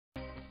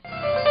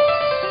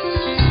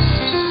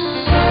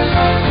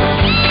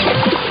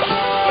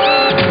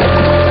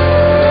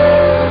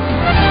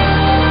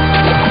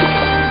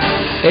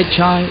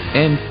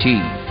HIMT,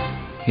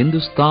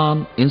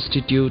 Hindustan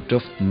Institute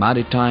of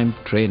Maritime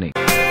Training.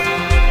 What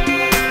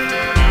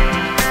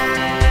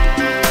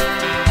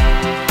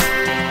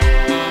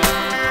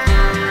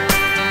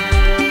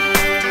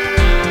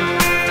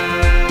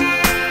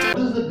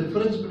is the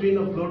difference between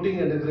a floating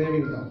and a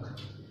graving dock?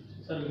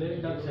 Sir,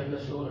 graving dock is at the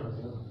shore.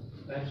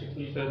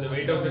 So the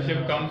weight of the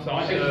ship comes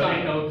on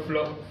the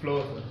outflow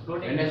flow.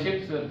 When a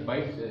ship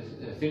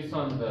sits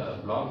on the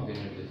block, then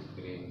it is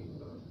graving.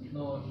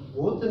 No,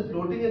 Both in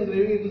floating and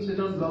graving it will sit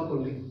on block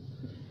only.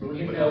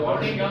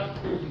 floating dock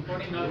will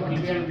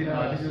be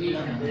at the sea,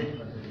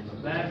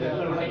 where the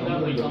floating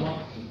dock will come up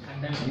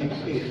and then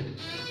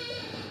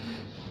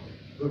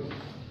Good.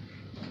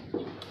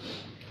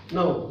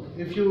 Now,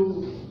 if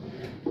you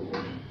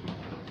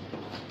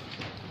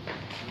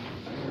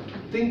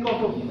think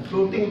of a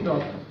floating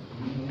dock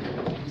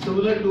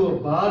similar to a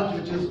barge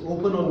which is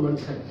open on one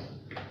side,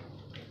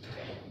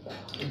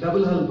 a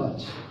double hull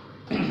barge,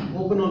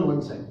 open on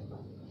one side.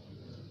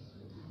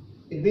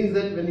 It means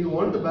that when you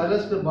want to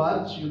ballast the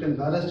barge, you can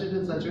ballast it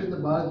in such a way the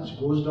barge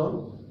goes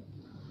down.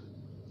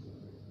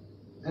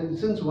 And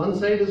since one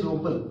side is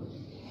open,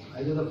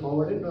 either the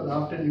forward end or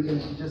aft end, you can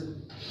just,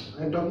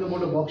 I am talking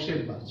about a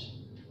box-shaped barge.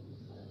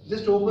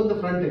 Just open the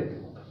front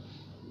end,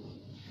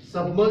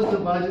 submerge the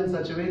barge in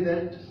such a way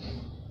that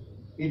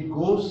it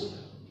goes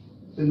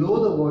below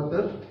the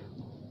water,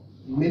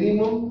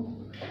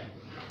 minimum,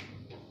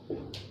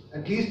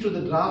 at least to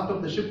the draft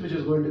of the ship which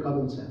is going to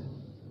come inside.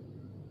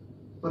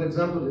 For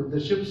example, if the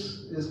ship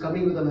is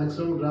coming with a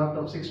maximum draft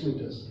of 6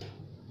 meters,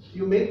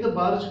 you make the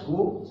barge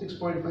go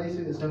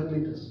 6.5, 7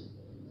 meters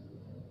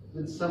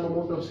with some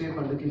amount of safe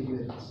underkeel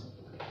clearance.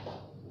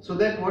 So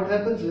that what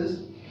happens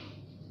is,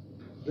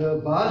 the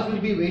barge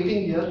will be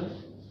waiting here,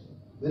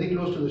 very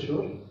close to the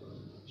shore.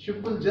 Ship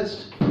will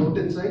just float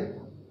inside,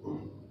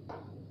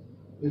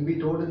 will be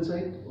towed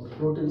inside or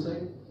float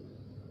inside.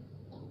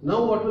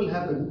 Now what will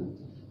happen,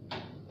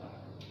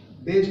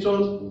 based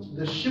on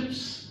the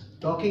ship's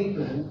docking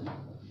plan,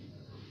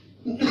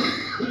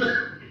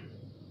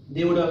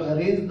 they would have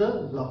arranged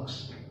the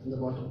blocks in the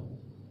bottom.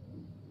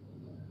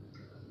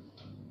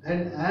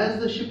 And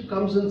as the ship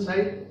comes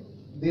inside,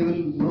 they will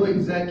know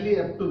exactly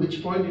up to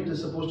which point it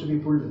is supposed to be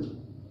pulled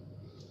in,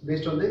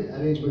 based on the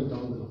arrangement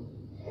down below.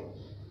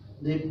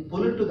 They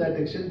pull it to that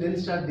extent, then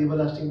start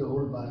deballasting the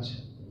whole barge,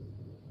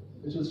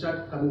 which will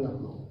start coming up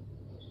now.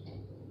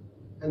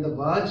 And the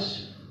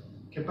barge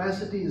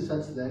capacity is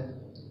such that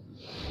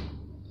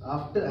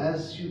after,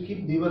 as you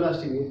keep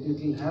deballasting it, it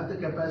will have the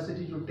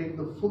capacity to take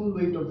the full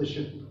weight of the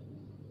ship.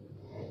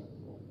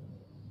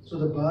 So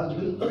the barge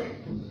will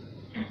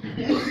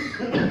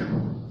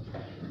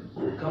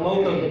come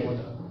out of the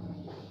water.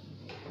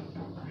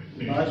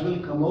 The barge will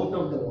come out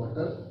of the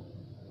water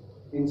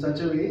in such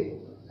a way,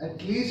 at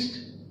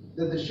least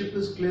that the ship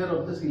is clear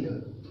of the sea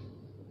level.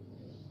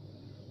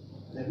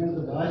 That means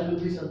the barge will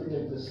be something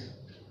like this.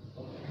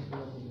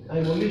 I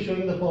am only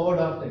showing the forward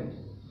aft end.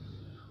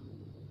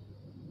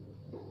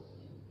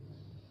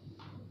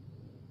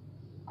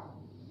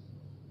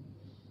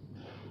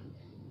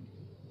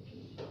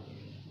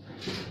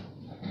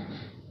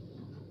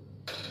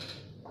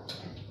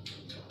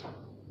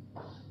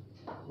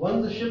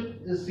 Once the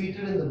ship is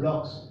seated in the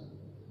blocks,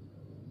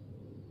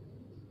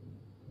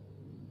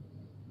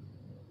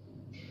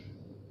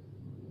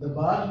 the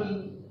barge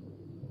will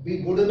be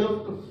good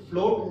enough to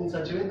float in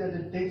such a way that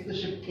it takes the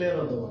ship clear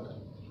of the water.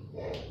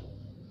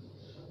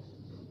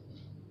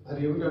 Are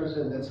you able to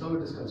understand? That's how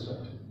it is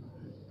constructed.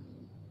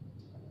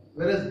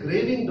 Whereas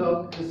graving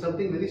dock is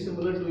something very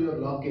similar to your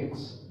lock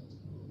gates.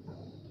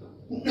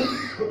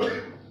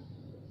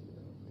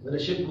 When a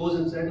ship goes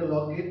inside a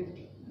lock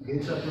gate,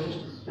 gates are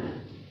closed.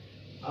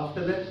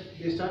 After that,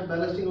 they start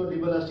ballasting or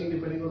deballasting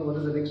depending on what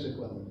is the next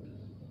requirement.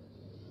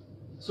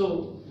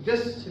 So,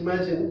 just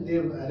imagine they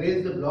have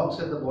arranged the blocks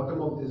at the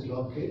bottom of this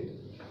lock gate,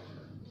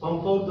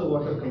 pump out the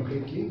water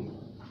completely,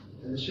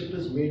 and the ship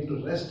is made to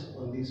rest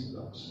on these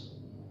blocks.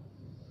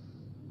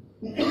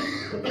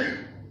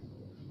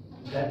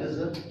 That is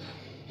a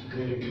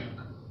graving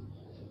dock.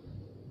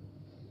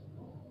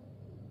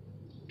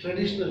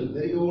 Traditional,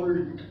 very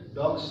old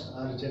docks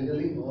are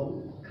generally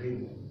all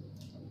graving.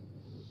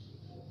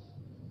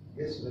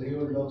 Yes, very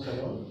old docks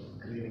are all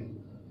graving.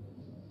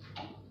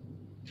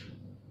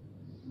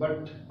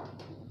 But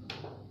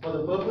for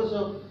the purpose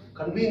of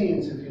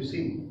convenience, if you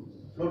see,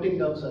 floating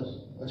docks are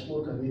much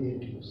more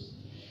convenient to use.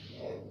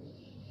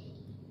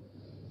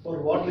 For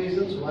what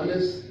reasons? One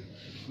is,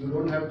 you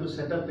don't have to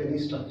set up any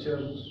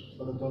structure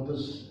for the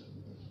purpose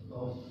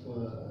of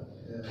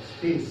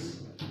space.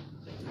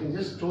 You can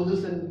just throw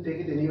this and take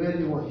it anywhere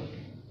you want.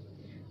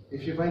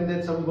 If you find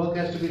that some work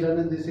has to be done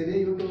in this area,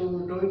 you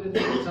throw it and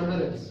take it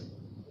somewhere else.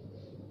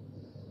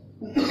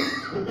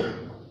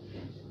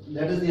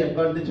 That is the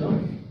advantage of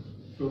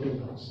floating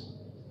docks.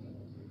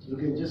 You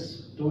can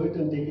just tow it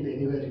and take it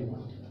anywhere you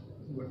want.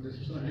 But this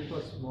is only for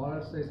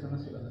smaller size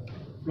than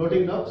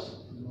Floating docks?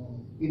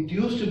 No. It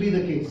used to be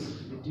the case.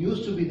 It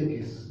used to be the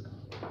case.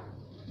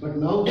 But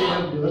now they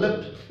have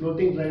developed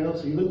floating dry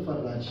docks even for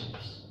large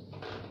ships.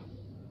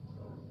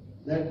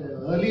 That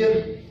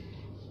earlier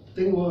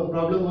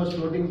problem was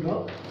floating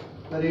dock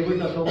were able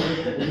to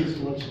accommodate only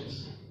small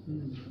ships.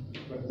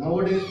 But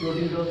nowadays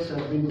floating docks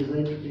have been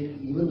designed to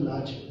take even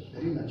large,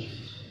 very large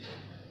ships.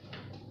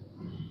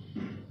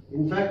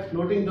 In fact,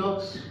 floating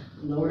docks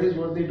nowadays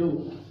what they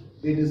do,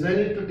 they design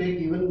it to take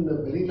even a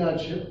very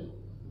large ship.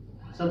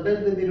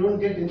 Sometimes when they don't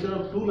get, instead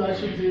of 2 large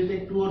ships, they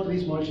take 2 or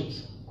 3 small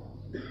ships.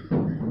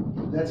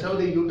 That's how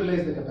they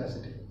utilize the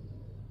capacity.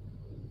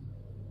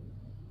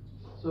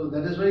 So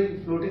that is why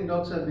floating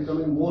docks are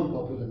becoming more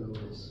popular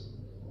nowadays.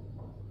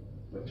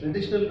 But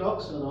traditional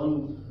docks are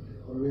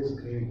always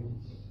graving.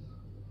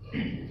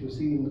 If you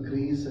see in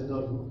Greece and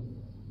all,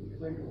 you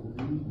find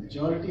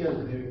majority are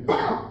graving.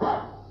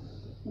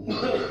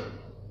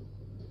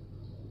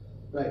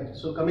 Right,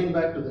 so coming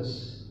back to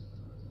this.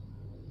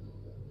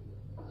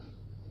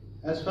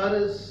 As far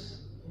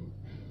as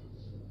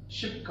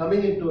ship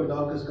coming into a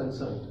dock is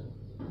concerned,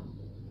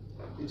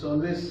 it's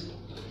always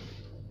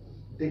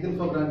taken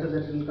for granted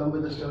that it will come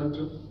with a stern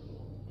trim.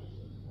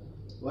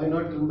 Why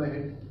not trim by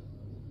head?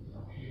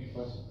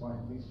 First point,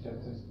 which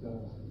touches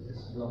the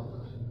block.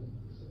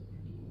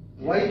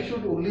 Why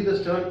should only the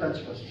stern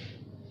touch first?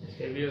 It's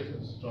heavier, so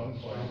strong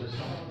point.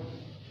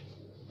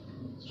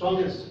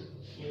 Strongest.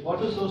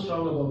 What is so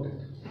strong about it?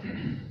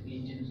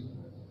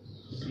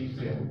 Seats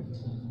here.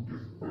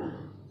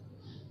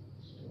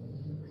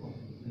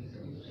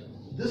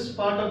 This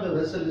part of the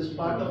vessel is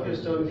part of your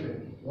stern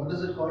frame. What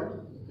is it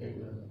called?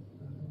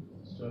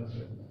 Stern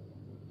frame.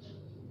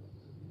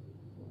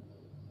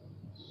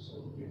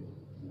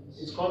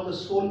 It's called the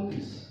sole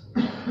piece.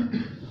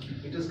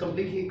 It is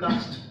completely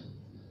cast.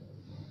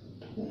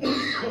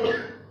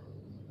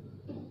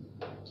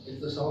 It's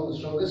the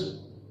strongest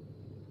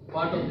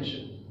part of the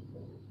ship.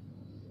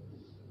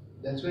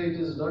 That's why it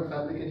is not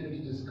fabricated,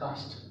 it is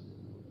cast.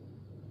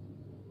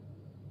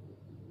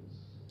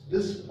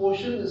 This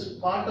portion is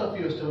part of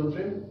your stern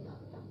frame,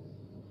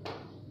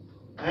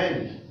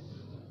 and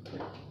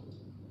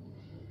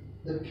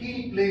the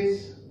keel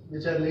plates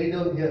which are laid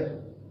down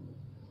here,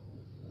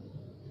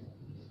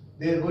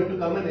 they are going to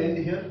come and end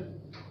here.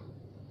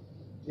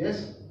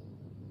 Yes?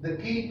 The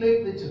keel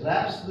plate which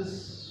wraps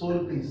this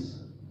sole piece,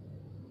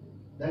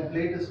 that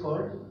plate is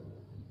called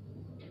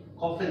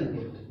coffin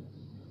plate.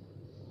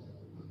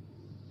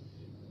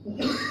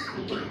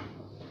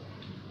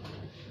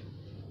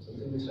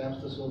 Something which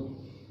wraps the sole.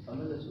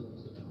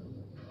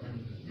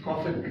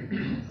 Coffin.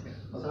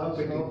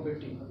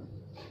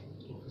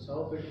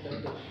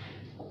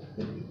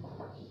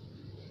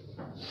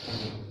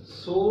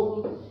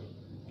 Sole.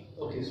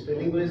 Okay,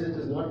 spelling wise it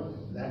is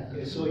not that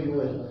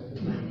S-O-U-L.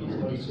 It's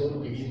called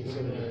sole piece.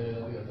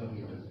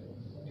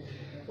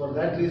 For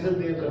that reason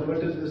they have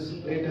converted this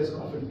plate as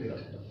coffin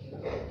plate.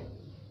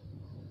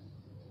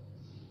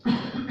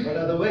 But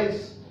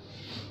otherwise,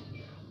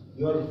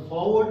 your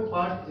forward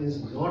part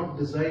is not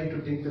designed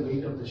to take the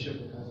weight of the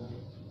ship.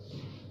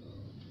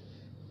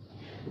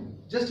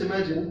 Just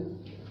imagine,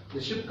 the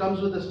ship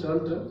comes with a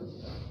stern trim.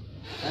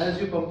 As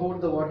you pump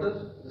out the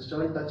water, the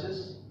stern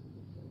touches.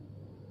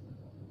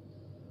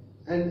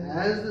 And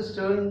as the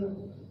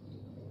stern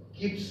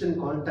keeps in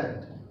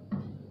contact,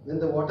 when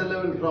the water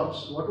level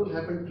drops, what will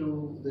happen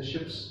to the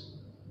ship's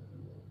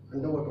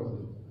underwater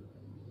level?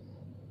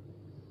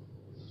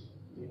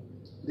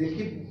 They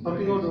keep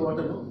pumping out the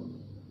water, no?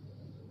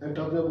 I'm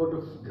talking about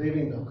a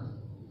graving dock.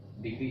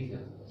 Degrees,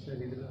 Sir,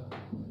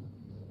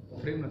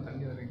 this frame na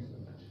thangi varing.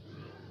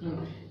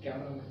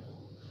 Camera.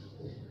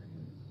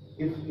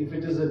 If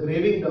it is a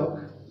graving dock,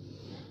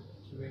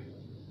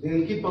 they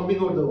will keep pumping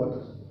out the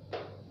water.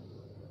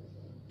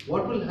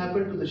 What will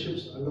happen to the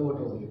ship's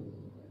underwater volume?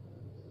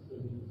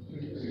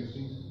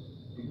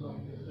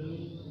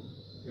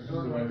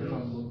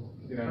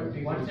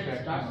 Once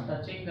it starts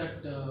touching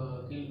that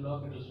keel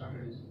block, it will start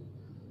reducing.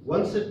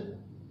 Once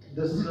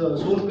this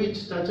sole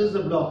pitch touches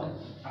the block,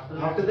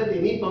 after that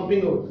any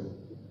pumping out,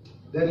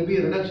 there will be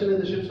a reduction in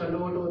the ship's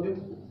underwater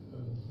volume.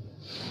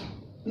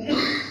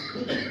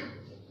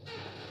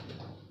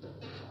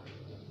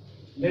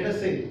 Let us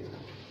say,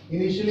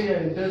 initially I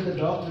entered the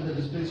dock with a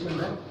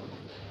displacement of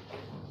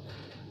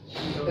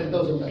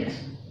 10,000 tons.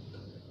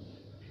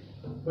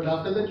 But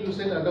after that you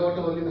said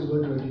underwater volume is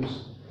going to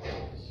reduce.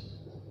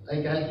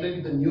 I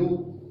calculate the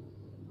new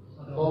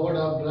forward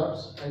arm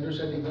drafts,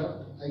 hydrostatic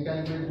draft, I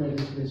calculate my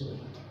displacement.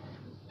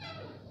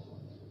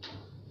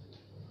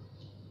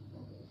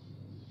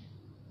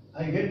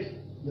 I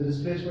get the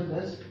displacement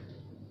as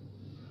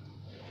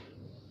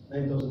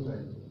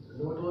 9,500.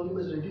 Underwater volume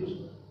is reduced.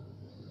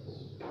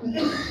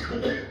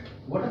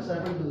 What has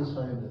happened to this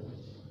 500?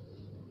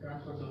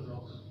 Transfer to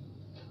blocks.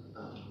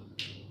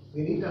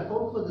 We need to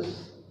account for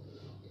this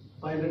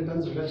 500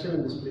 tons reduction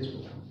in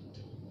displacement.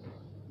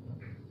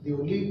 The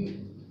only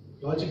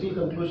logical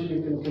conclusion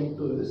you can come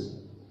to is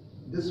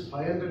this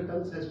 500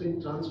 tons has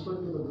been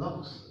transferred to the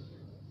blocks.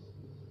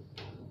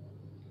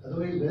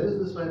 Otherwise, where is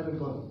this 500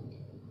 gone?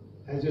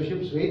 Has your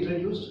ship's weight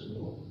reduced?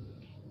 No.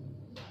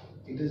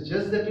 It is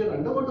just that your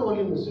underwater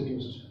volume is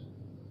reduced.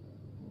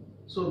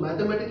 So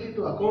mathematically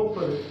to account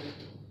for it,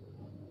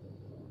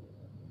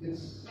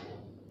 it's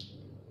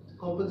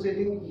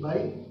compensating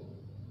by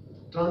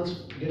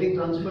getting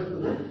transferred to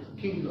the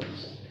king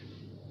blocks.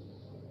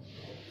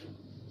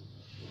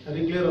 Are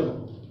you clear on that?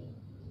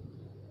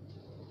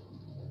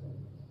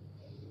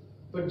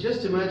 But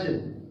just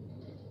imagine,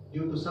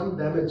 due to some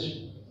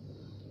damage,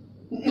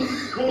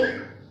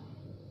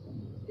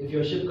 if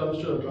your ship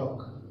comes to a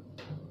dock,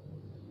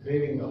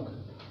 graving dock,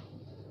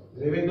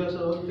 graving docks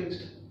are all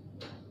fixed.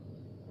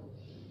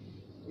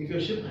 If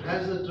your ship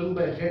has a trim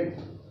by head,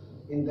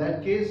 in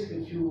that case,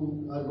 if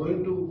you are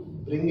going to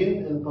bring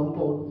in and pump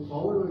out,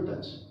 forward will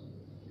touch.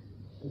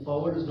 And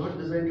forward is not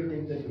designed to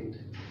take that weight.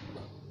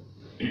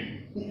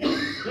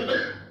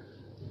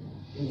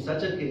 In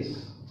such a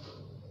case,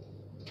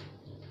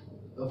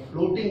 a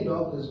floating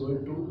dock is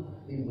going to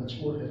be much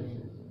more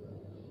helpful.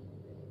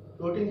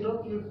 Floating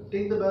dock, you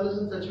take the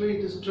ballast in such a way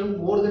it is trimmed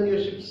more than your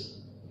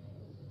ship's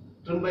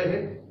trim by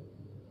head.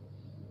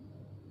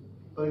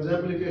 For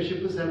example, if your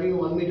ship is having a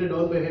 1 meter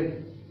down by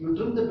head, you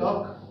trim the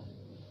dock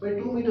by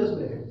 2 meters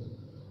by head.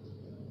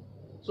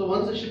 So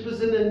once the ship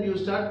is in and you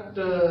start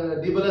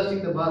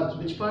deballasting the barge,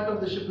 which part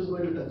of the ship is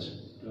going to touch?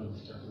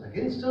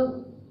 Again,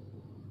 stern.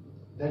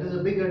 That is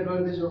a big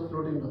advantage of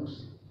floating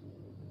docks.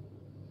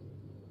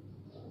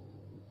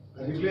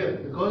 Are you clear?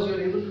 Because you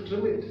are able to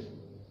trim it.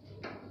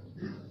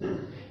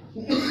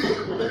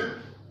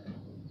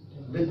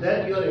 With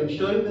that, you are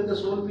ensuring that the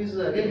sole piece is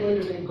again going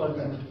to take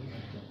contact.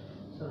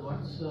 So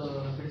once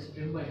if it is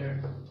trimmed by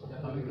head, they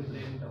are coming to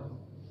break it down.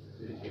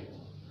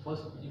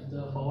 First, if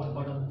the forward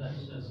part of the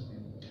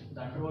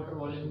underwater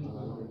volume,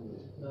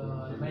 the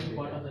remaining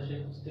part of the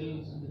ship still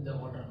is with the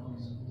water, no?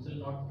 It's still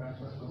not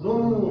transferred.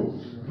 No.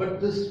 But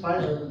this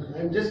 500, I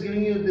am just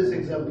giving you this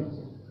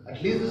example.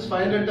 At least this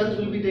 500 tons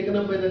will be taken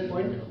up by that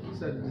point.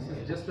 Sir, this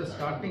is just the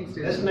starting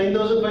stage. That's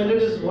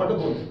 9,500 is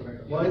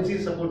waterboard. Buoyancy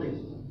is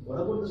supporting. What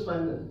about this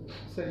 500?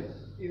 Sir,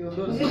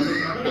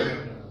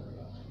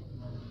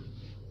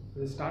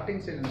 the starting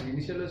stage, the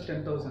initial is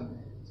 10,000.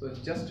 So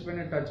just when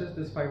it touches,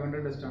 this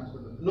 500 is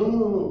transferred.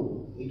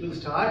 No. It will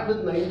start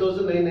with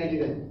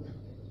 9,999.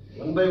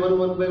 One by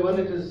one,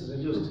 it is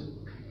reduced.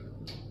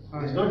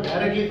 It's not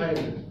directly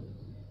 500.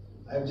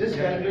 I have just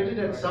calculated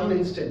at some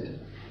instant.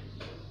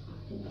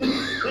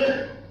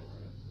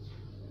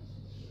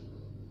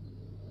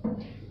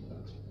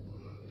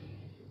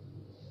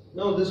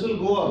 Now this will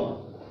go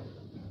out.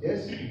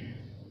 Yes?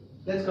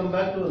 Let's come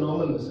back to a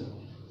normal vessel.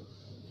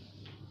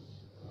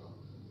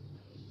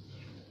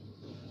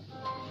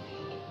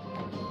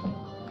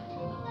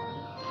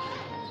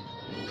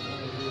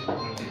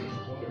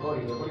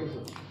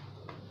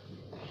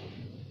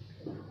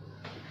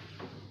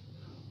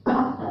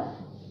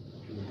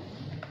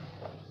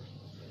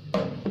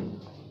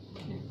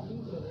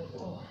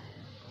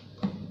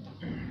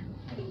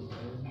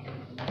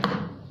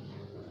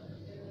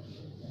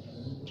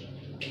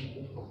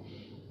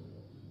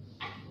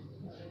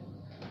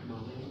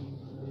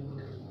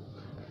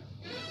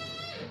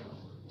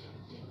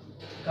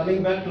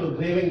 Coming back to a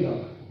graving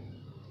dock.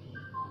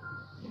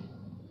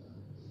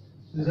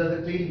 These are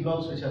the clean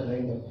blocks which are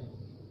lined up.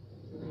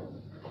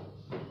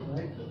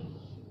 Right?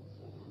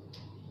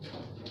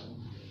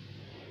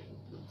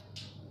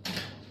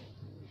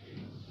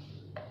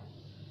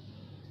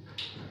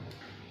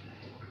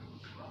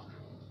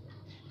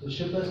 The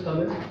ship has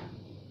come in.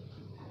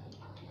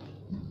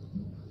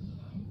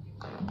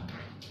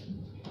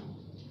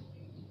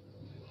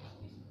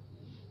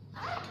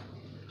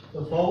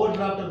 The forward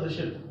draft of the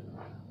ship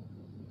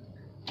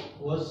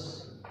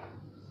was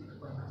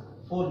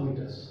 4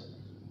 meters.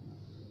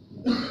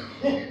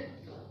 The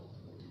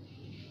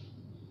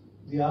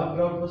aft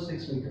draft was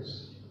 6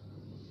 meters.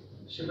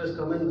 Ship has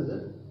come in with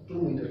a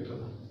 2 meter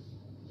trim.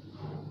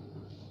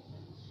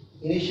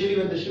 Initially,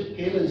 when the ship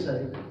came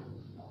inside,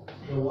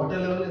 the water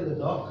level in the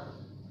dock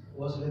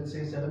was, let's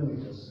say, 7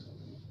 meters.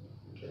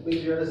 That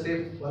means you had a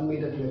safe 1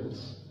 meter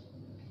clearance.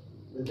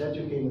 With that,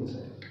 you came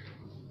inside.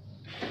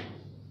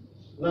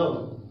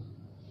 Now,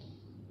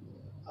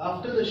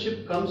 after the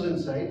ship comes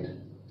inside,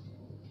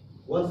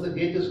 once the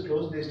gate is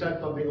closed, they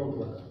start pumping out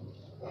water.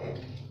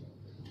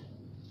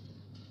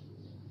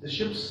 The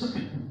ship's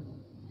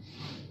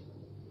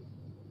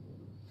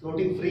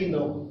floating free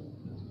now,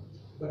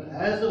 but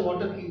as the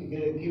water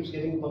keeps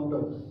getting pumped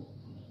out,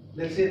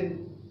 let's say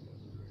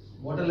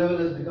water level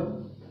has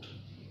become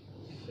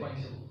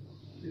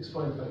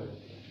 6.5.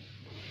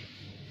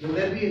 Will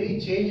there be any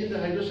change in the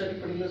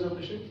hydrostatic particulars of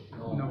the ship?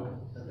 No.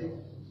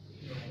 Nothing.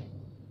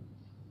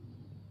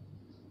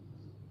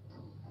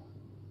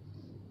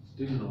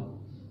 Still no.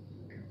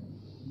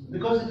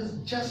 Because it is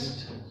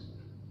just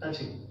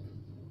touching.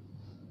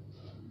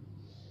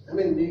 I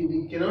mean,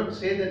 we cannot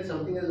say that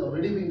something has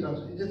already been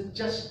transferred. It is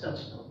just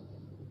touched now.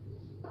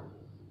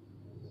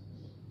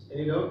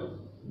 Any doubt?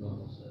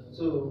 No.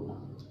 So,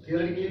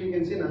 theoretically, we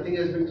can say nothing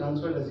has been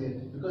transferred as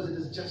yet because it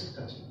is just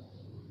touching.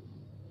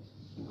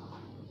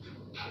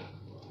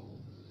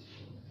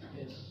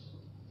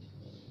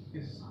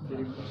 Yes.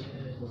 Very good.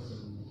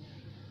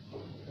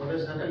 What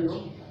has happened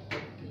now?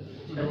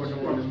 Underwater.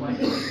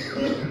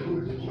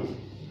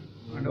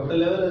 Water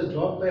level has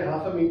dropped by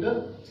half a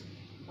meter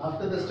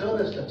After the stern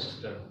has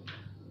touched.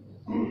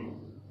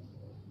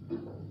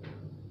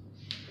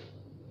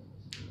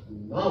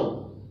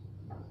 Now,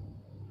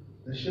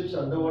 the ship's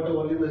underwater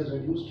volume has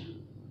reduced.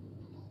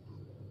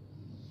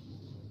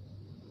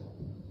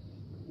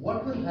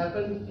 What will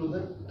happen to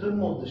the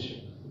trim of the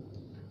ship?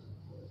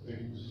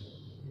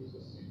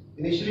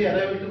 Initially,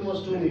 arrival trim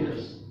was 2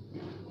 meters.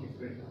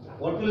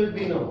 What will it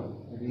be now?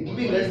 It will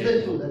be less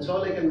than 2, that's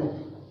all I can know.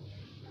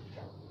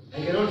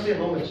 I cannot say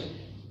how much,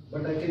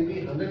 but I can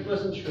be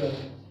 100% sure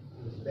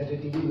that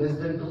it will be less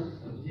than 2.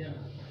 Yeah.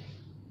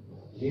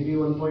 Maybe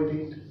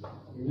 1.8,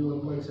 maybe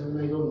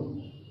 1.7, I don't know.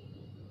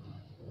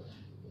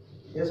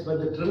 Yes, but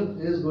the trim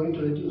is going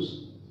to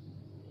reduce.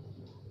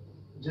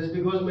 Just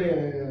because my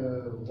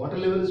water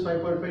level is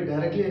 5.5,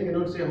 directly I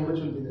cannot say how much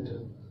will be the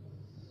trim.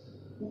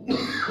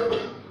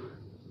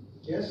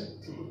 Yes?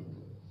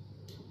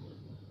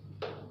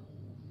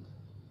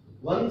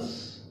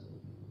 Once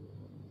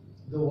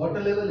the water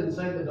level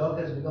inside the dock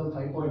has become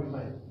 5.5,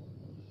 right.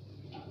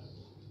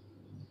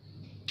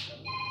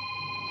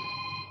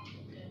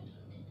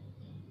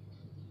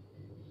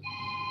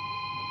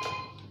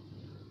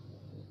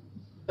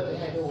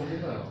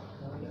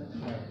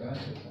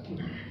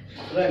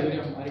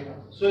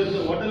 So if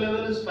the water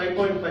level is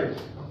 5.5,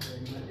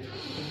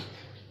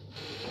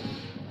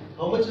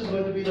 how much is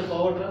going to be the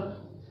forward draft?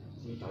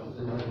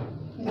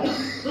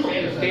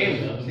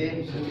 Same.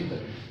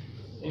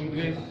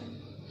 Increase.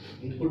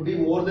 It could be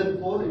more than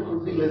 4, it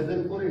could be less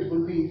than 4, it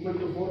could be equal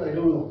to 4, I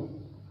don't know.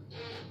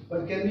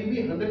 But can we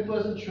be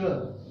 100%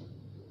 sure?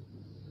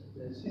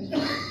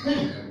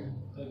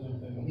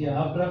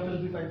 Yeah, updraft will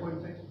be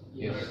 5.5.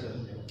 Yes.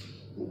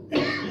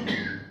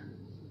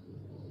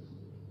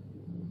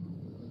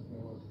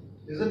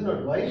 Is it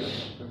not? Why?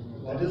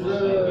 That is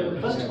the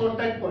first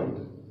contact point.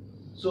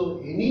 So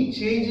any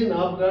change in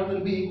updraft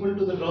will be equal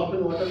to the drop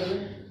in water level.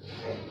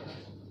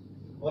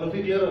 All of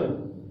you clear on it?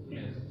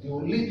 Yes. The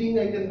only thing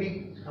I can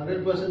be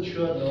 100%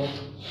 sure now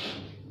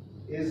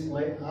is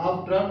my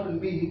updraft will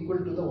be equal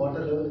to the water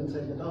level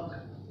inside the dock.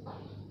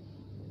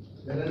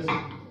 Whereas,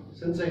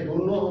 since I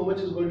don't know how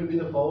much is going to be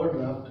the forward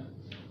draft,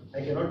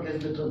 I cannot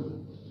guess the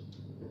trim.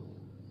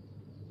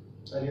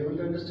 Are you able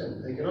to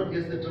understand? I cannot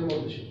guess the trim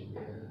of the ship.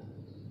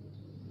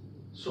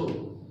 So,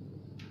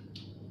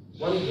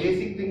 one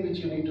basic thing which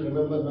you need to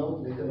remember now,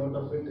 make a note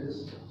of it,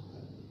 is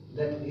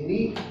that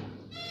any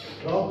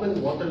drop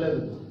in water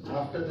level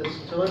after the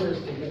stern is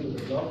taken to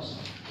the blocks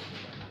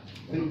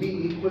will be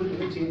equal to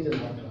the change in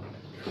water.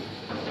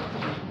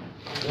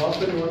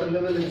 Drop in water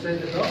level inside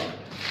the dock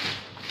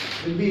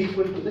will be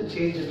equal to the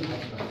change in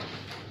water.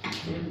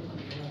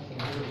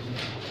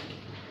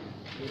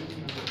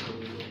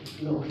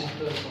 No.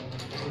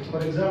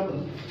 For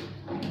example,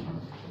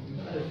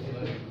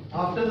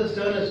 after the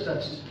stern is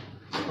touched,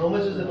 how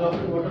much is the drop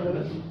in water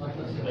level? How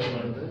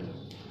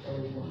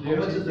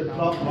much is the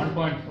drop?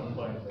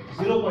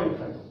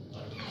 0.5.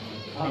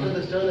 After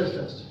the stern is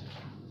touched.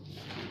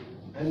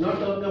 I am not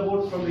talking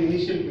about from the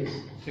initial case.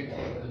 I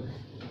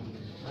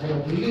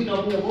am only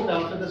talking about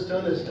after the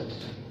stern is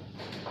touched.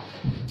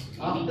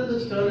 After the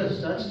stern is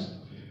touched,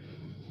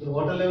 the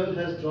water level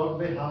has dropped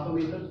by half a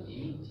meter.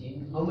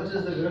 How much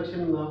is the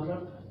reduction in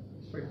updraft?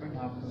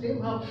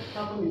 Same half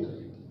a meter.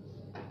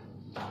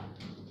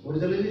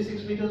 Originally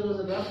 6 meters was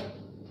the draft.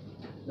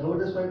 Now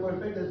it is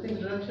 5.5. I think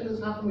reduction is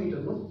half a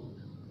meter, no?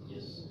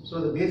 Yes.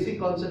 So the basic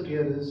concept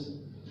here is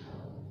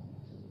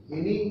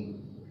any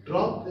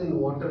drop in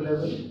water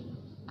level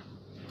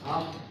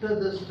after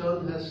the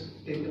stern has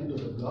taken to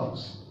the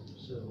blocks.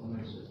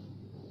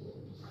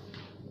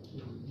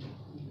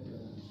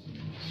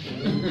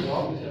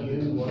 Drop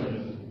in water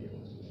level.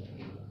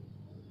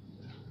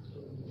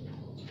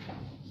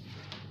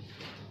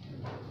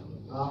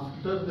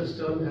 After the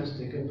stern has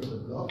taken to the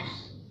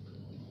blocks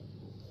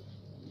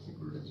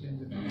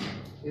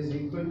is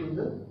equal to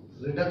the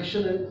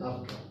reduction in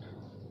updraft.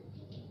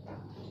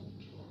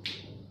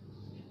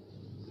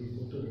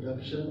 Equal to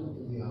reduction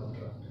in the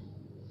updraft.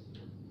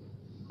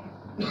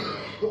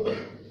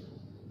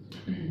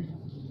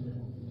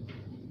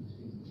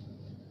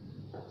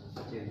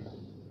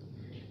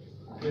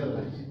 Clear,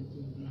 right?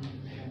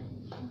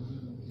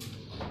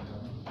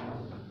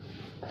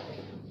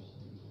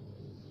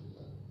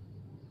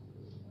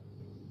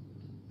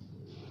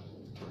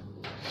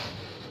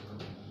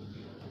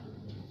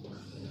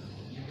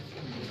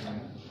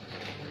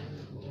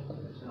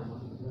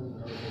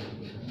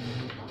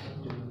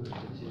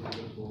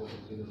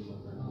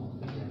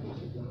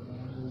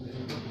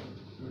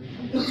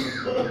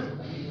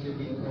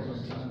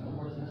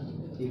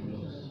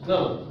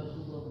 Now,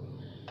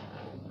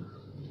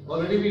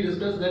 already we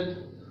discussed that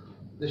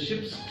the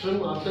ship's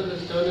trim after the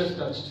stern is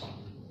touched,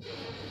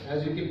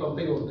 as you keep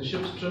pumping out, the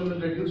ship's trim will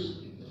reduce.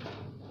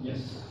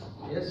 Yes.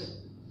 Yes.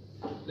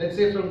 Let's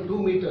say from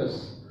 2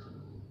 meters,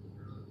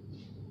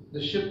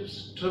 the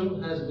ship's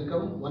trim has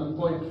become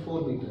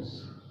 1.4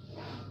 meters.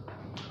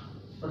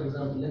 For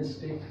example, let's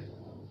take,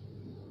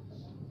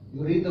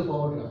 you read the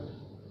forward draft.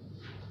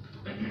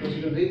 Because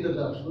you can read the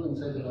drafts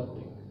inside the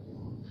document.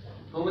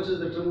 How much is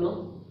the trim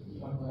now?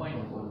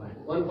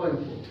 1.4.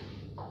 1.4.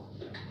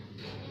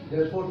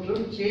 Therefore,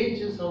 trim change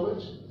is how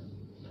much?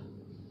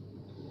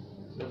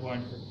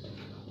 0.6.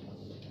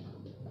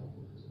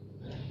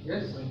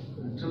 Yes,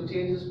 trim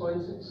change is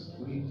 0.6.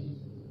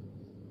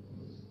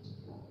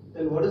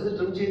 And what is the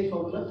trim change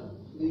formula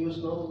we use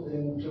now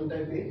in trim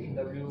type A?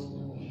 W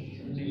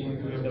 100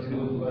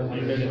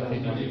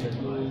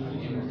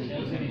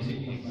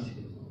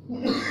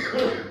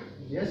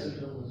 Yes.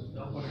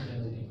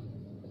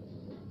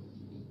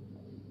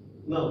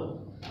 Now,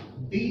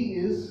 D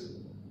is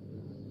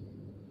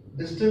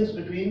distance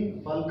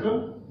between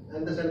fulcrum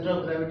and the center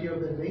of gravity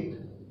of the weight.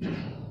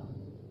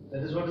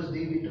 That is what is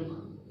D we took.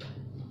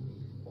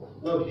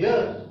 Now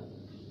here,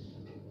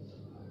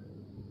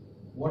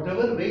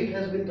 whatever weight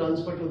has been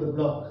transferred to the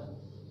block,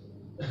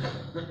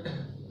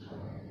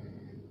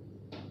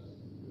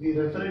 we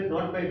refer it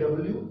not by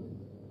W,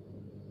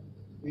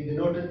 we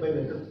denote it by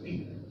letter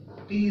P.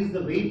 P is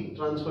the weight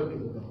transferred to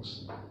the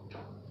blocks.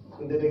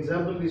 In that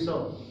example we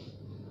saw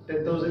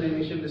 10,000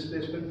 initial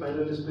displacement,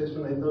 final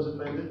displacement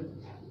 9,500,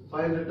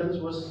 500 tons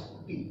was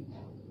P.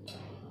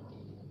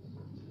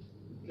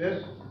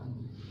 Clear?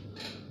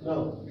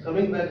 Now,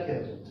 coming back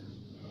here.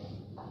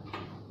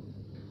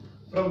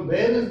 From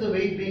where is the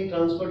weight being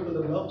transferred to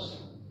the blocks?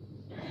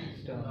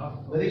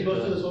 Very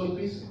close to the sole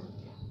piece.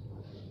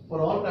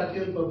 For all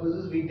practical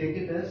purposes, we take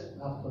it as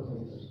half per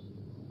meter.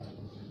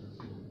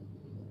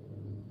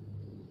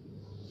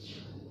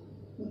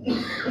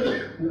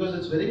 Because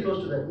it's very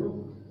close to that,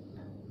 no?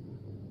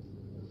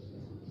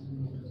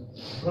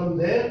 From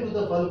there to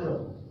the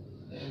fulcrum,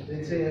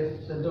 let's say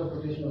center of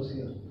rotation was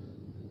here.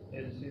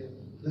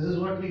 This is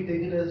what we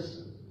take it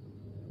as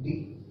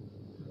D.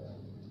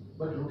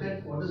 But look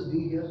at what is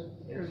D here.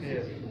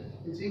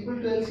 It's equal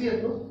to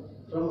LCF, no?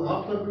 From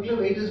half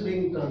perpendicular weight is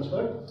being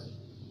transferred.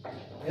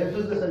 F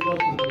is the center of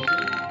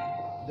rotation.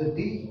 The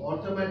D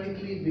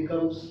automatically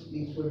becomes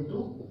equal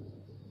to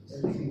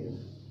LCF.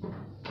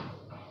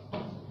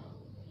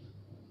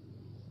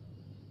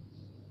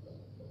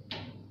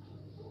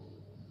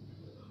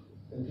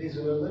 And please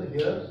remember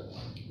here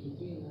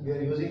we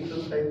are using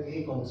trim type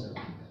A concept.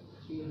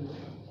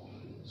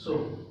 So,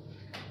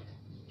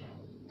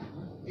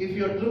 if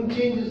your trim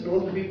change is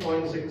known to be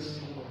 0.6,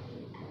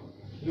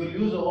 you will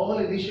use all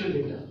initial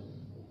data.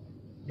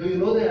 Do you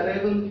know the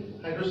arrival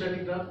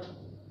hydrostatic draft?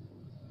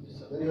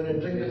 When you are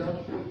entering the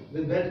draft,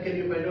 with that can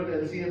you find out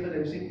LCF and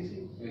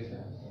MCTC? Yes,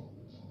 sir.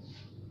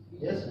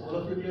 Yes, all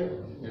of you clear?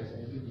 Yes, sir.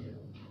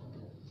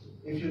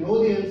 If you know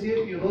the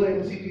LCF, you know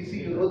MCTC,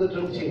 you know the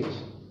trim change.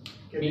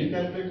 Can you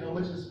calculate how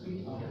much is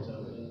P?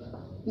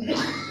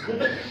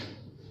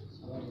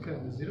 Okay,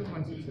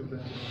 0.6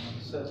 difference.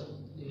 Sir,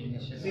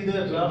 see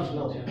the draft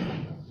now.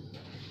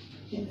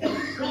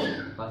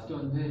 First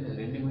one is the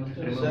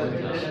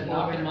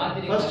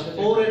First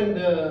 4 and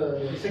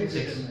 6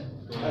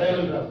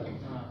 arrival draft.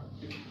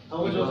 How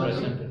much was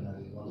present?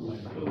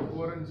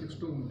 4 and 6,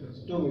 2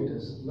 meters. 2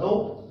 meters.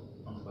 Now,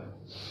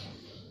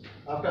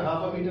 after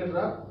half a meter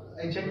draft,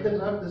 I checked the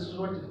draft, this is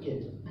what it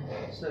came.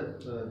 Sir,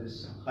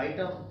 this height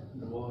of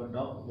the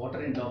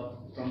water in dock,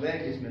 from where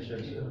it is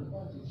measured?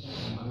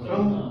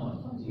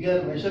 From, we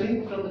are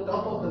measuring from the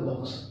top of the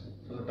blocks.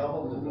 From the top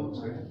of the blocks,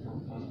 right?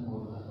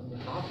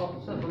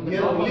 We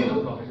are only,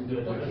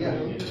 yeah,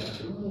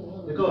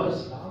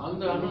 because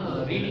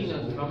reading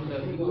from the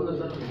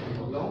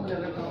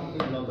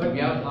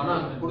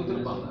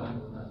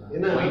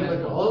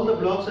but all the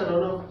blocks are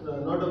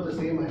not of the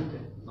same height.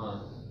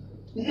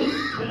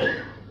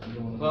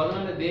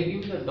 They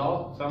give the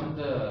dog from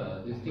the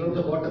From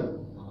the bottom.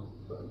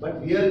 But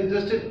we are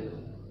interested,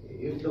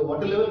 if the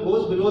water level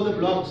goes below the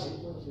blocks,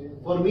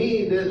 for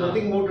me there is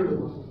nothing more to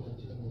do.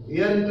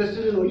 We are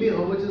interested in only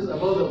how much is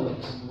above the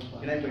blocks.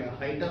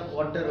 Height of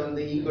water on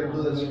the equal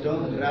to the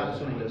stern graph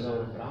centimeters.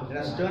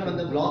 Stern on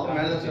the block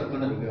analysis of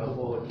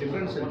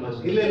difference.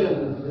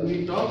 When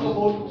we talk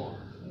about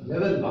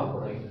level,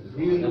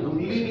 we will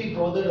only be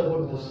bothered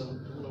about this.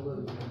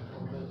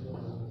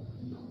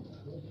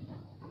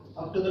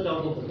 Up to the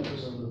top of the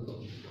blocks.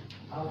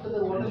 After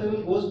the water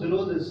level goes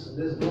below this,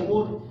 there is no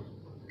more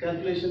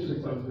calculations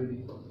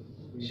required.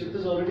 Ship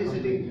is already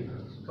sitting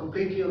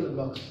completely on the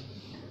blocks.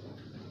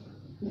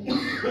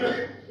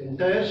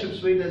 Entire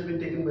ship's weight has been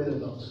taken by the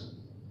blocks.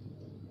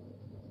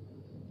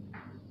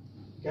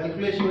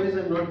 Calculation wise, I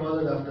am not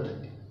bothered after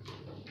that.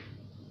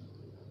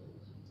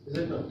 Is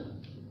it not?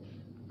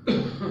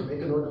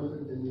 Make a note of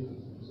it. Then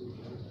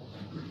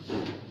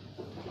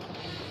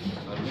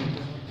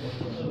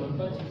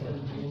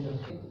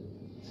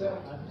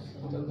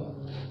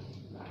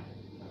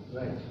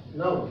right.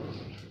 Now,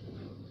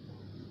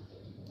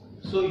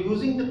 so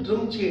using the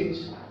trim change,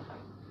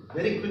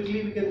 very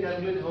quickly we can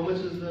calculate how much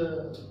is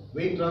the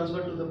weight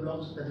transferred to the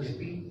blocks, that is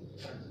P.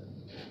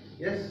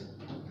 Yes?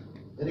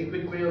 Very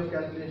quick way of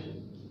calculation.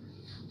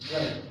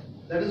 Right.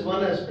 That is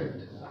one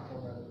aspect.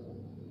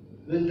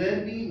 Will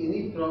there be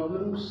any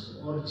problems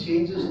or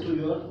changes to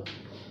your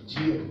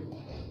GM?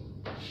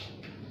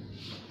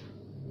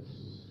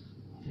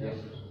 Yes.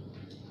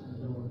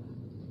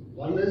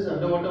 One is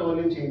underwater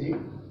volume changing,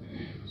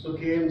 so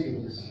Km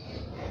changes.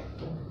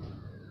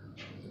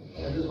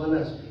 That is one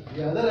aspect.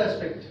 The other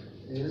aspect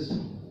is,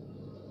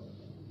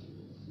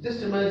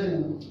 just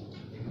imagine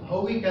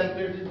how we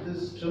calculated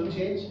this trim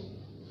change.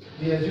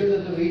 We assume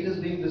that the weight is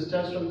being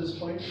discharged from this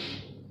point.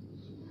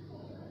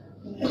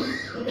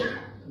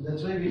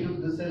 That's why we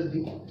took this as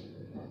D.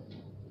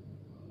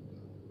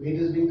 Weight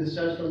is being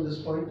discharged from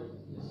this point.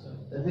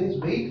 That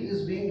means weight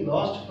is being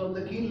lost from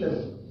the keel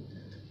level.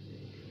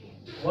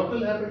 What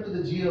will happen to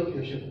the G of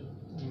your ship?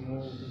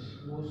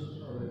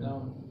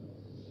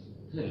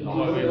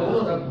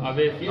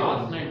 Away.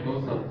 Last night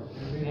goes up.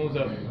 Moves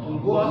up. It will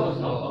go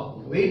up.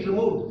 Weight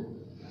removed.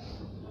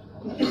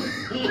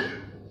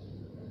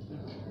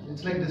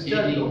 It's like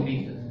discharge, no?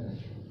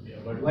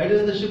 Why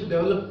does the ship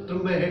develop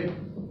trim by head?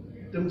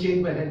 Trim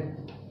change by head?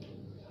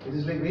 It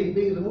is like weight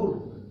being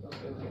removed.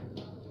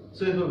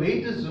 So if a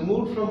weight is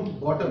removed from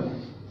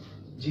bottom,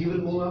 G will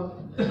move up.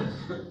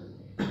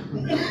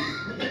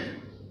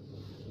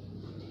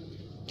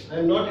 I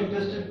am not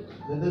interested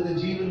whether the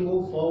G will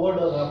move forward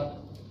or up.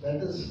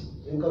 That is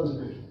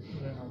inconsequential.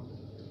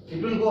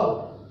 It will go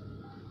up.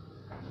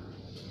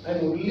 I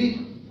am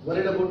only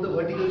worried about the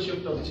vertical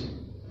shift of G.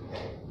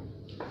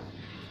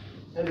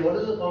 And what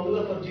is the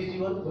formula for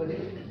GG1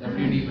 vertical?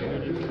 WD by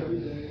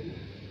WD.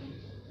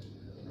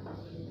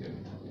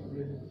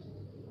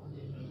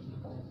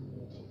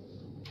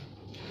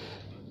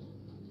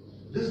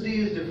 This D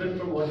is different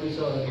from what we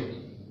saw earlier.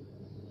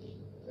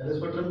 That is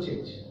for trim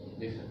change.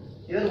 Yes, sir.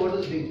 Here, what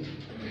is D?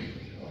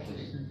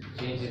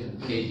 Change in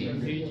kg. Change in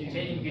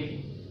kg.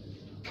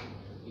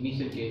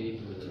 Initial kg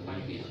to the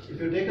final kg. If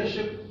you take a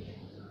ship,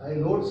 I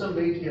load some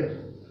weight here.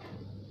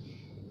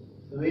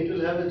 The weight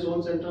will have its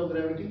own center of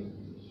gravity.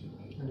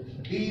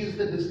 D is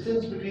the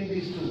distance between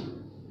these two.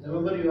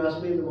 Remember, you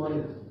asked me in the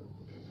morning,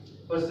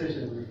 first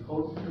session,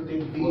 how to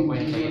take D.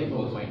 4.8 and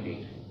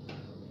 4.8.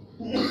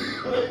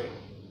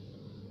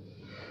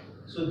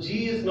 So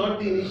G is not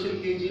the initial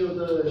kg of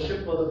the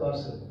ship or the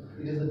parcel.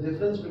 It is the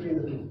difference between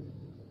the two.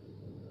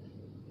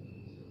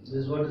 This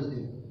is what is D.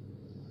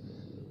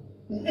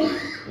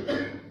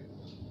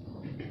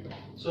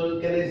 So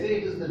can I say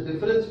it is the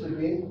difference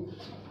between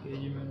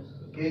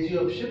kg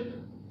of ship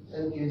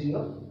and kg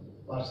of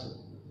parcel?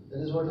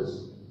 That is what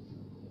is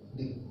D.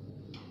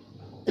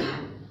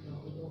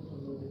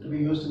 To be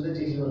used in the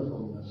GG1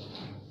 formula.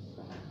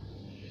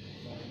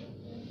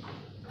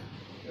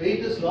 Weight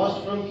is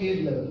lost from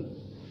keel level.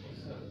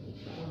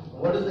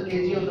 What is the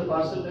kg of the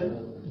parcel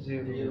then?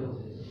 0.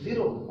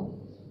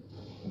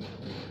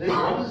 Then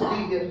what is D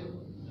here?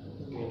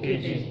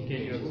 kg.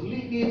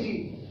 Only kg.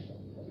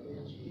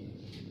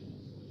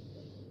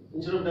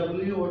 Instead of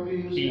W, what we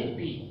use? P.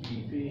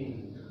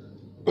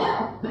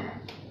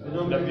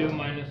 Denominator. W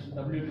minus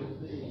W2.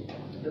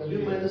 W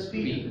minus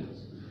P.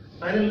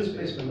 Final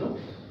displacement, no?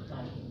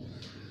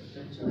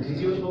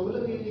 GG1 formula,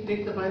 we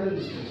take the final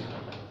displacement.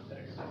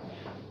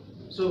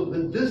 So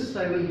with this,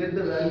 I will get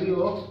the value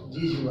of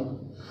GG1.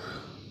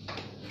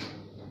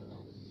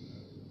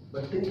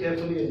 But think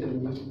carefully and tell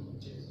me,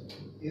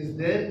 is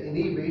there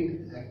any weight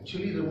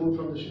actually removed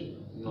from the ship?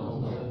 No.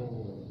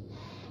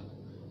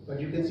 But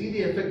you can see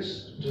the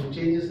effects,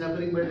 changes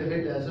happening by the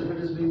head as if it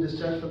is being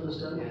discharged from the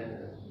stern.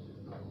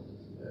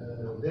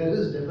 There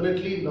is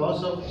definitely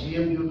loss of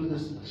GM due to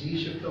this G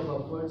shift of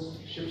upwards.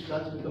 Ship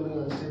starts becoming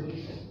unstable.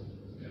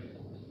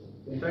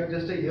 In fact,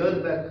 just a year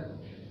back,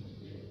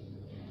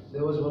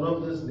 there was one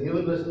of these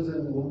naval vessels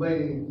in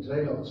Mumbai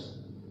dry docks.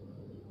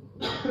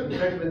 In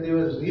fact, when they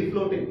were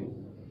refloating,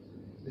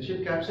 the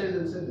ship capsized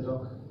inside the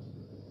dock.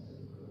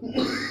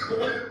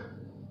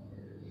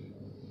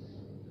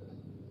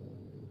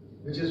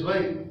 Which is why,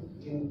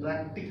 in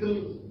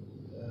practical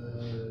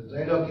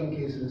dry docking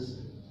cases,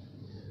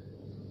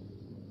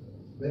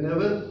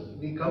 whenever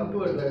we come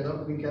to a dry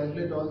dock, we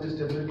calculate all the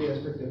stability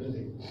aspect,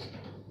 everything.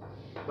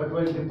 But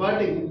while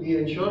departing, we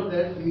ensure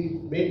that we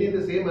maintain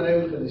the same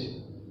arrival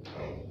condition.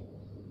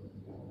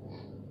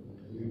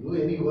 If you do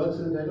any works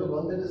in dry dock,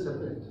 all that is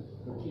separate.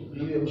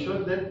 We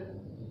ensure that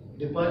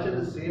departure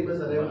is same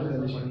as arrival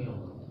condition.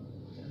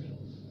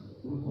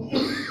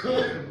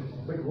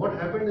 But what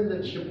happened in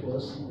that ship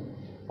was,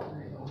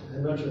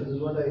 I'm not sure, this is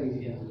what I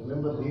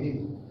remember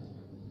reading,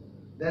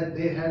 that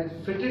they had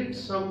fitted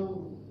some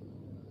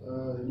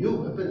new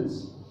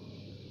weapons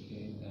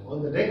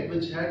on the deck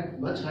which had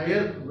much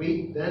higher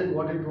weight than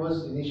what it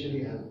was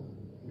initially had.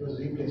 It was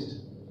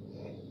replaced.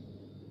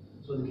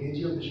 So the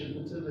kg of the ship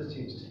itself has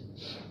changed.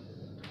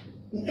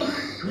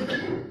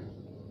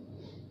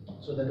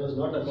 So that was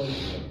not accounted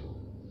for.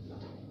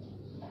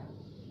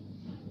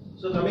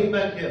 So coming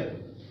back here,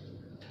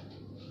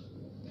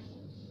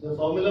 the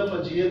formula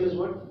for GM is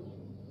what?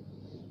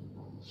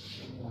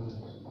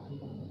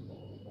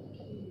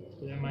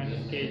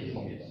 Minus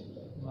kg.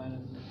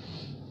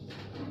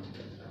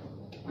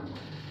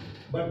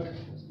 But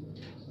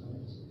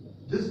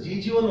this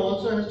GG1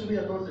 also has to be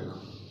accounted.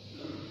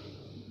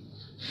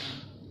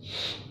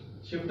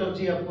 Shift of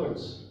G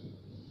upwards.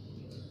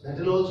 That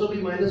will also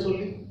be minus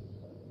only.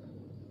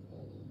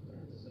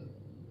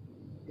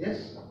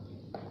 Yes?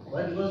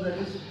 Why? Because that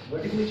is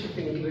vertically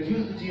shifting. It will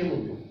reduce the GM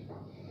only.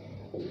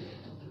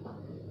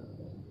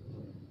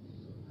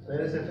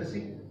 minus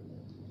FSC.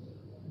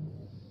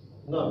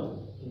 Now,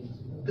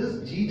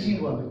 this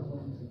GG1,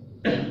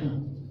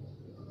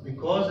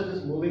 because it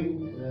is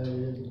moving,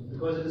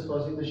 because it is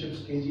causing the ship's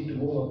kg to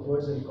move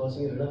upwards and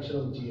causing a reduction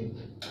of GM.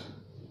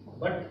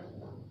 But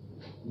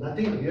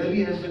nothing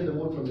really has been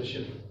removed from the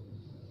ship.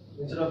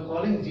 Instead of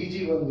calling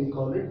GG1, we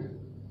call it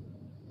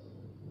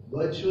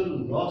virtual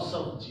loss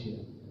of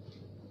GM.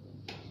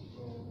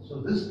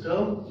 So this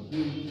term we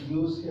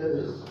use here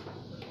is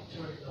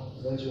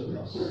virtual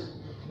loss.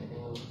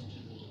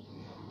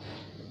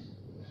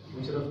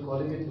 Instead of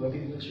calling it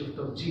vertical shift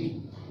of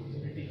G,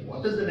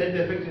 what is the net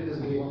effect it is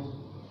giving?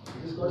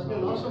 It is causing a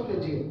loss of your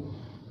GM.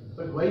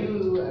 But why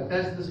you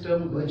attach this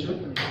term virtual?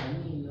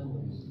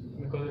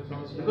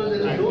 Because there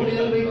is no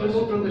real weight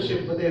removed from the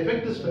ship, but the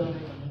effect is felt.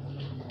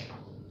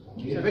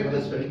 The effect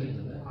is felt.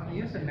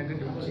 Yes, and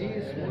negative. G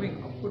is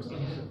moving upwards.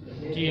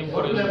 GM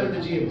What will happen to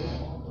GM?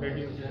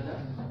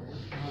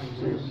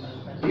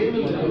 GM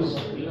will reduce.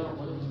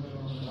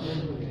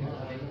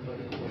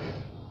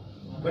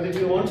 But if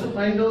you want to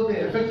find out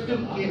the effective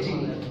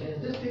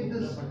kg, just take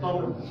this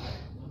common.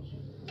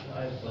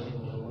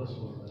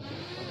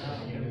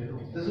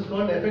 This is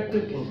called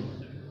effective kg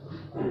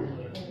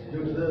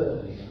due to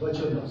the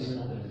virtual loss.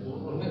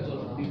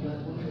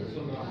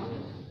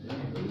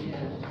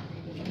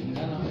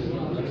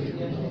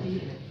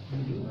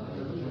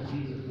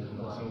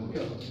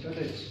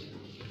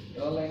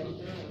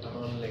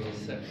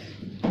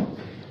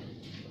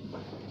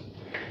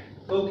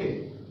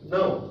 Okay,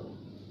 now,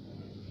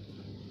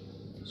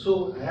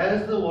 so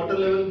as the water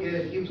level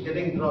keeps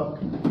getting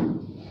dropped,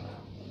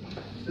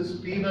 this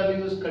P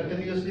value is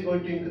continuously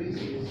going to increase.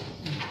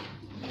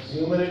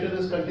 Numerator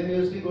is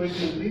continuously going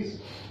to increase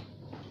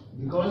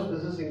because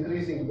this is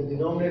increasing. The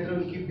denominator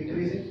will keep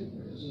decreasing.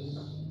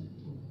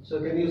 So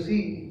can you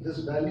see this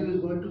value is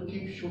going to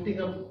keep shooting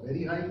up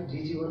very high,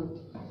 GG1,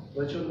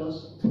 virtual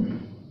loss.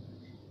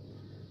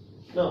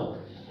 Now,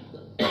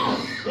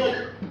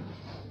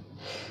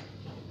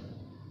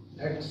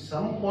 at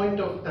some point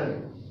of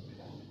time,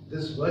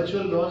 this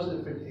virtual loss,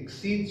 if it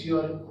exceeds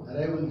your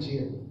arrival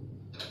GM,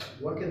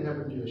 what can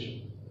happen to your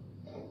ship?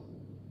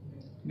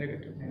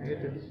 Negative.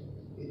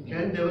 It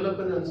can develop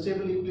an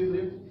unstable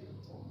equilibrium,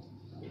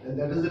 and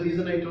that is the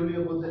reason I told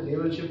you about the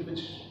naval ship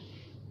which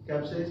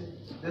capsized.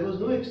 There was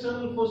no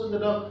external force in the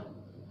dock,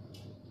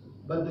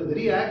 but the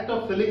very act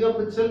of filling up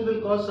itself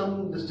will cause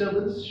some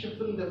disturbance. Ship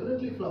will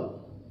definitely flop.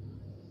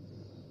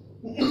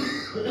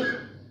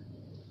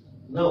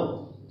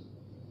 Now,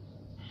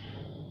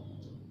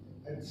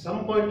 at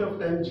some point of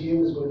time,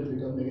 GM is going to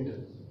become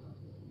negative.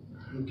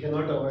 You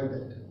cannot avoid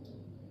that.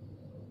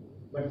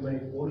 But my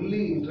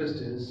only interest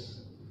is,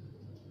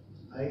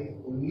 I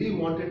only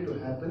want it to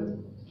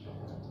happen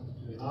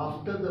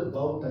after the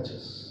bow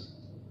touches.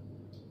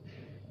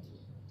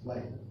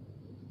 Why?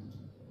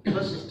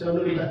 First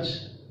sternal touch.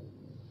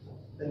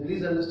 And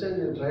please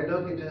understand, in dry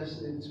dock,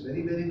 it's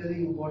very, very,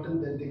 very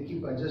important that they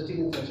keep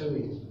adjusting in such a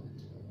way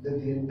that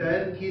the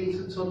entire keel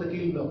sits on the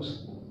keel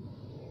blocks.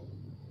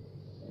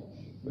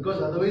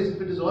 Because otherwise,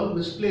 if it is all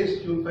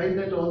misplaced, you will find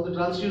that all the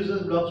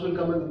transducers blocks will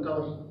come and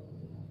cover.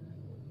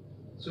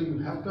 So you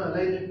have to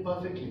align it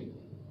perfectly.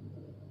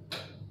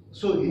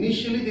 So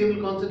initially, they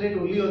will concentrate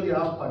only on the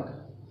aft part.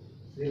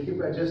 They will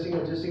keep adjusting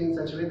in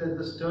such a way that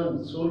the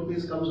stern sole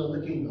piece comes on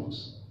the keel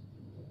blocks.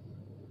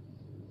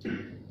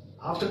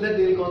 After that,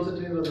 they will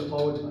concentrate on the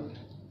forward part.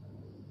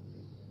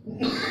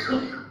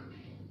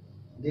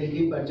 They will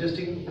keep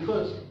adjusting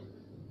because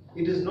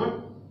it is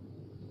not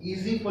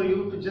easy for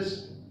you to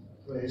just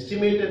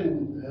estimate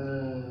and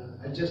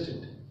adjust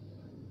it.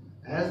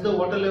 As the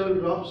water level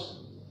drops,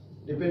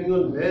 depending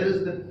on where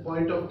is the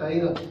point of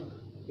tying up,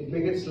 it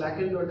may get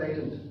slackened or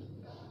tightened.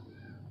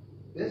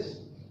 Yes?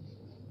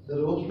 The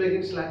ropes may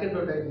get slackened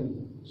or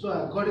tightened. So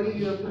accordingly,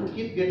 you have to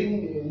keep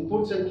getting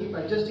inputs and keep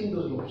adjusting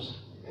those ropes.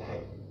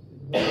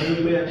 One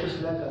you may have to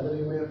slack, other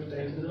you may have to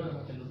tighten.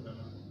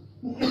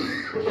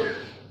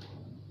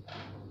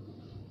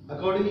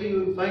 Accordingly, you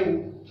will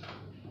find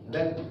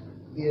that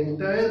the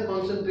entire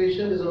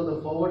concentration is on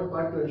the forward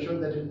part to ensure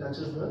that it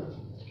touches the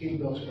keel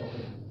blocks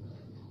properly.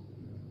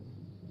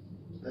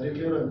 Are you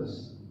clear on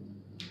this?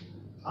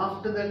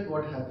 After that,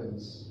 what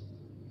happens?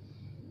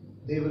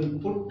 They will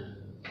put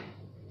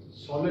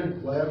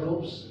solid wire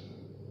ropes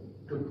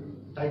to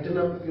tighten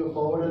up your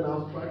forward and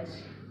aft parts,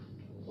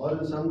 or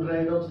in some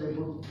dry docks they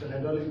put the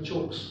hydraulic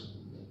chokes.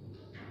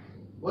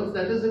 Once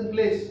that is in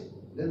place,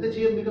 then the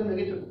GM become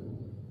negative.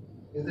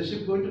 Is the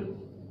ship going to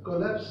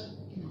collapse?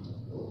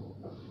 No.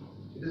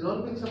 It is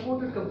all being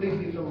supported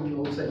completely from the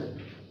outside.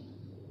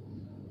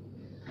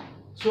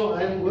 So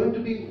I am going to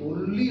be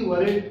only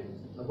worried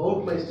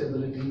about my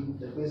stability,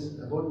 that means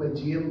about my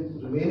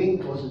GM remaining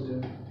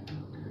positive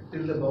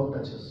till the bow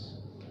touches.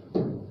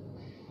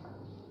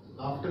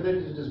 After that,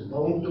 it is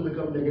bound to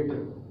become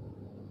negative.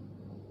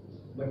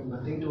 But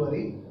nothing to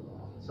worry,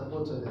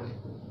 supports are there.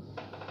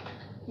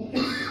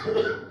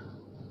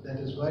 That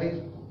is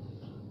why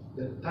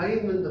the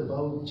time when the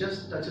bow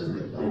just touches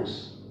the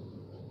blocks,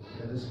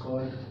 that is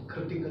called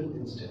critical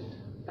instant.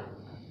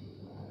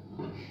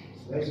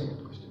 Right?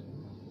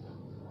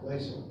 Why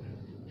so?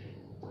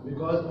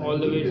 Because All I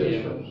the need way to GM.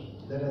 ensure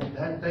that at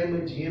that time my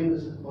GM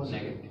is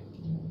positive. Negative.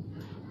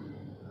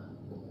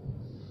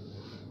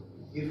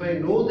 If I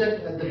know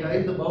that at the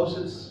time the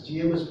bowsel's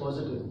GM is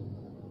positive,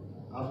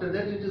 after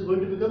that it is going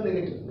to become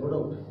negative, no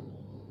doubt.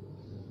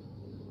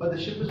 But the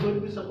ship is going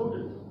to be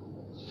supported.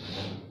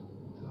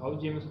 How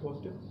GM is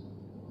positive?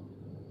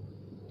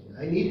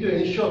 I need to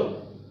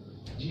ensure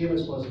GM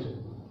is positive.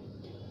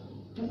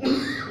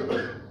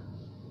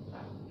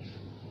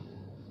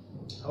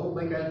 How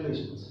by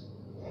calculations?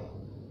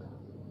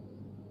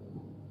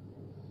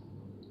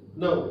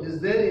 Now, is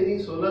there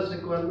any SOLAS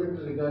requirement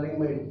regarding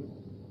my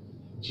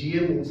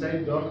GM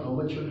inside dock? How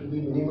much should it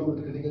be minimum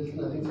with critical?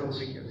 Nothing else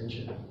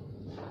mentioned.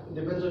 It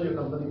depends on your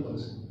company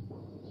policy.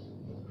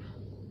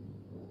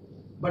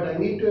 But I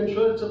need to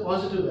ensure it's a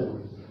positive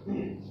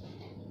value.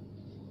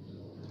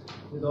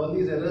 With all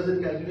these errors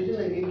in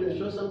calculation, I need to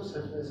ensure some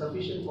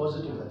sufficient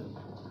positive value.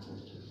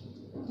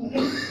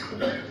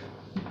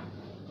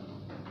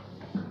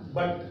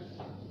 But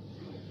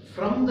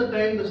from the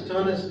time the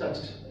stern is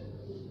touched,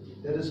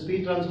 there is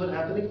speed transfer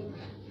happening.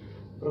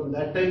 From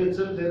that time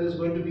itself, there is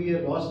going to be a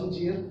loss in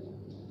GM.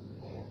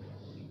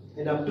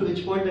 And up to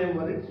which point I am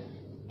worried?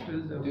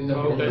 Till the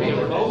Bow touches.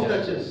 The bow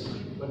touches.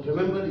 But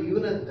remember,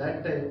 even at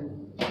that time,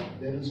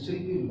 there will still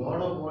be a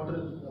lot of water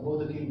above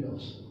the keel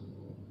doors.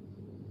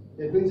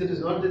 That means it is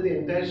not that the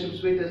entire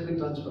ship's weight has been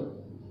transferred.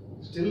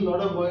 Still a lot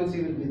of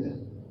buoyancy will be there.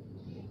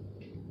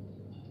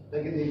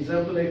 Like in the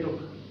example I took,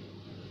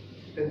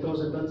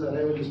 10,000 tons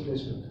arrival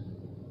displacement.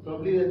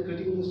 Probably at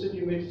critical instant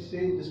you may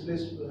say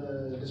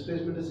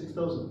displacement is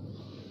 6,000.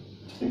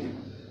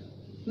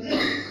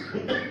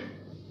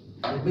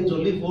 That means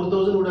only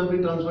 4,000 would have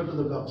been transferred to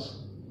the docks.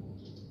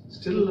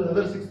 Still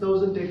another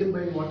 6,000 taken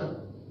by water,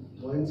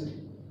 buoyancy.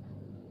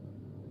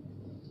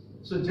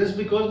 So just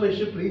because my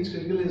ship reached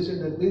critical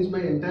instant, that means my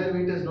entire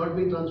weight has not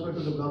been transferred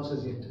to the blocks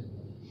as yet.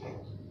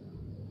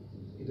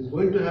 It is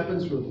going to happen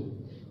slowly.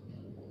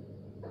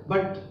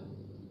 But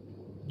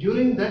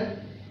during that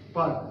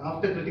part,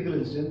 after critical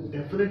instant,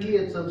 definitely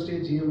at some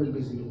stage GM will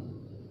be zero.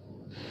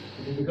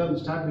 It will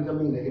start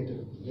becoming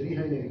negative, very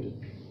high negative.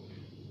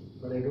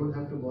 But I don't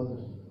have to bother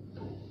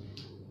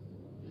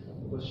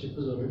because ship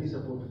is already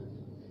supported.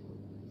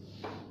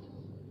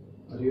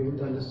 Are you able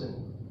to understand?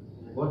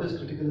 What is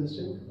critical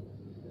instant?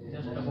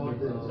 Just about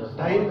The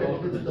time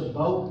at which the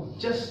bow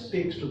just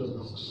takes to the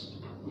blocks.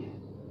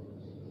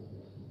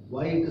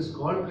 Why it is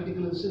called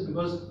critical instant?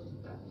 Because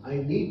I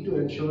need to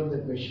ensure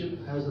that my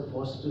ship has a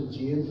positive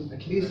GM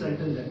at least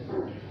until that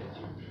point.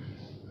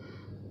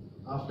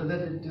 After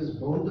that, it is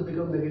bound to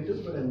become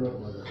negative, but I am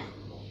not bothered.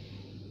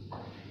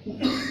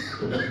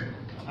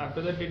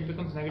 After that, it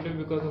becomes negative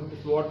because of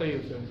this water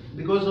you said.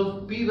 Because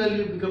of P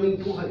value becoming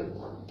too high.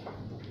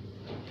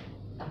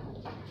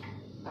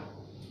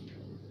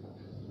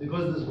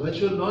 Because this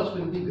virtual loss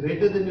will be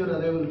greater than your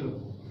arrival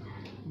trim.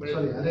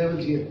 Arrival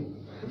GM.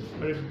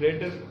 But it's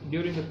greater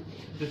during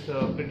this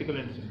critical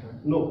instant,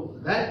 right? No,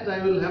 that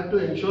I will have to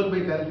ensure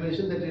by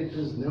calculation that it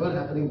is never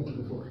happening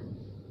before.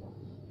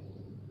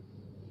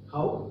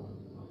 How?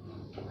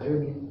 I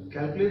will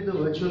calculate the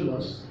virtual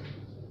loss.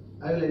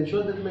 I will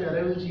ensure that my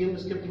arrival GM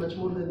is kept much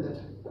more than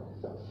that.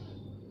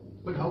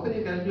 But how can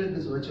you calculate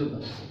this virtual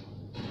loss?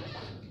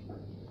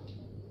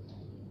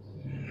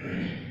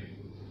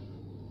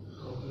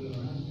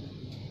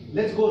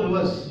 Let's go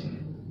reverse.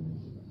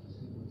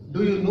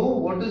 Do you know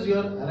what is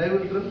your arrival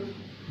trim?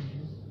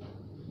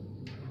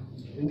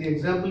 In the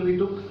example we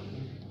took,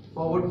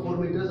 forward 4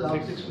 meters,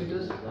 aft 6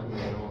 meters.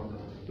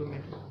 2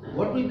 meters.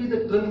 What will be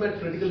the trim at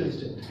critical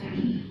instant?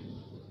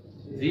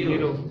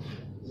 Zero.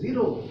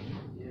 Zero.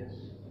 Yes.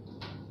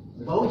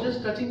 Bow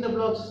just touching the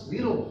blocks,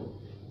 zero.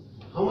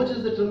 How much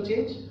is the trim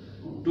change?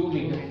 2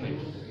 meters.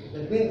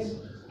 That means,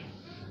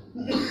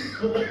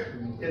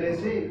 can I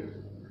say,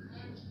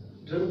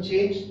 trim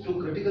change to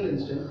critical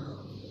instant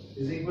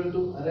is equal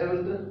to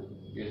arrival trim?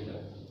 Yes, sir.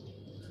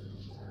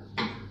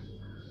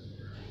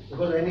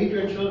 Because I need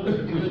to ensure that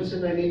critical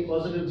instant I need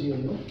positive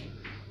GM, no?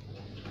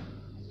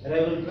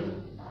 Arrival trim.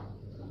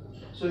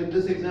 So in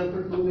this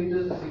example, 2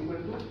 meters is equal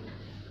to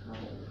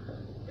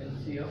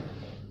LC of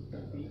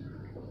P.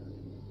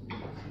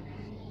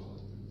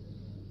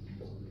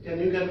 Can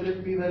you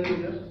calculate P value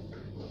here?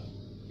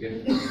 Yes.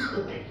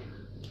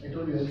 I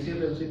told you LCF,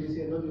 LCDC,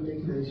 and all you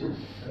take the ratio.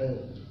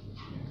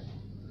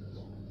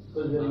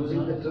 Because we are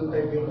using the trim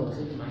type here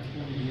also.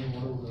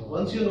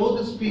 Once you know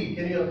this P,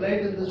 can you apply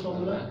it in this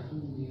formula?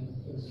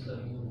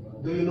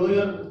 Do you know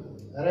your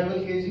arrival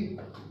kg?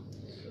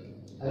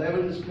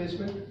 Arrival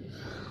displacement?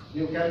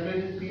 You have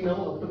calculated P now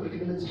up to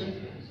critical instant?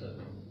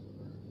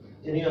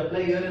 Can you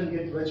apply here and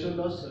get virtual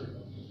loss?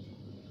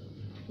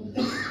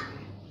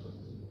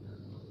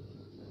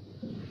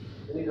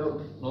 Any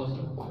doubt? No,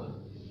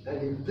 sir.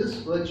 And if this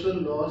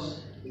virtual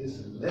loss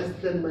is less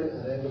than my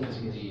arrival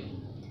GM,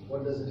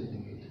 what does it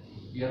indicate?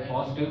 We are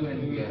positive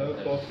and we are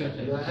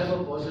Positive. You have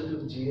a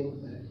positive GM